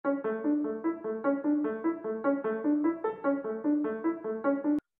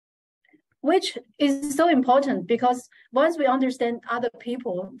which is so important, because once we understand other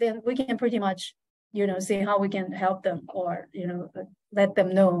people, then we can pretty much, see how we can help them, or, let them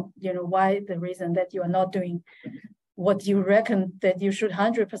know, why the reason that you are not doing what you reckon that you should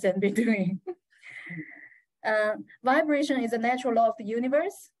 100% be doing. Vibration is a natural law of the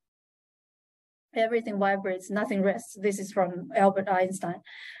universe. Everything vibrates, nothing rests. This is from Albert Einstein.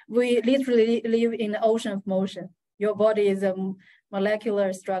 We literally live in the ocean of motion. Your body is a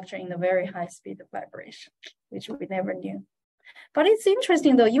molecular structure in a very high speed of vibration, which we never knew. But it's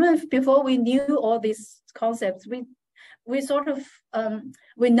interesting though, even before we knew all these concepts, we sort of,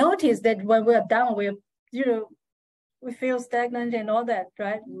 we noticed that when we're down, we feel stagnant and all that,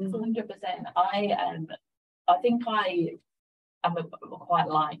 right? 100%. I think I am quite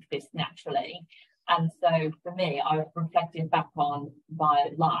like this naturally. And so for me, I reflected back on my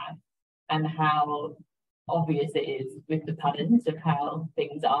life and how obvious it is with the patterns of how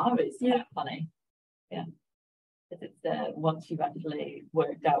things are. It's quite funny. Yeah. Because it's once you've actually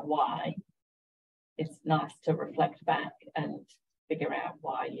worked out why, it's nice to reflect back and figure out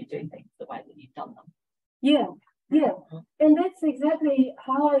why you do things the way that you've done them. Yeah. And that's exactly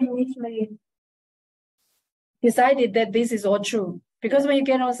how I initially decided that this is all true. Because when you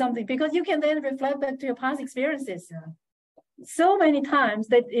get on something, because you can then reflect back to your past experiences so many times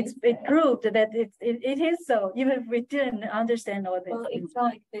that it proved that it is so, even if we didn't understand all this. Well, it's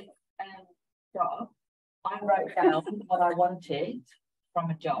like this job. I wrote down what I wanted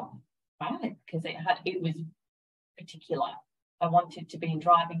from a job, right? Because it was particular. I wanted to be in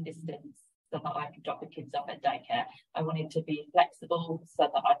driving distance so that I could drop the kids off at daycare. I wanted to be flexible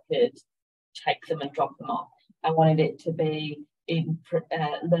so that I could take them and drop them off. I wanted it to be in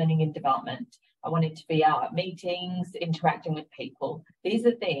learning and development. I wanted to be out at meetings, interacting with people. These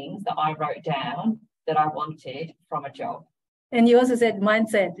are things that I wrote down that I wanted from a job. And you also said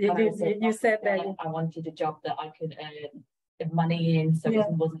mindset. You said that. I wanted a job that I could earn money in, so it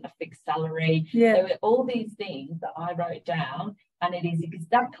wasn't a fixed salary. Yeah. There were all these things that I wrote down, and it is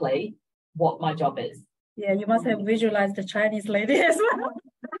exactly what my job is. Yeah, you must have visualized the Chinese lady as well.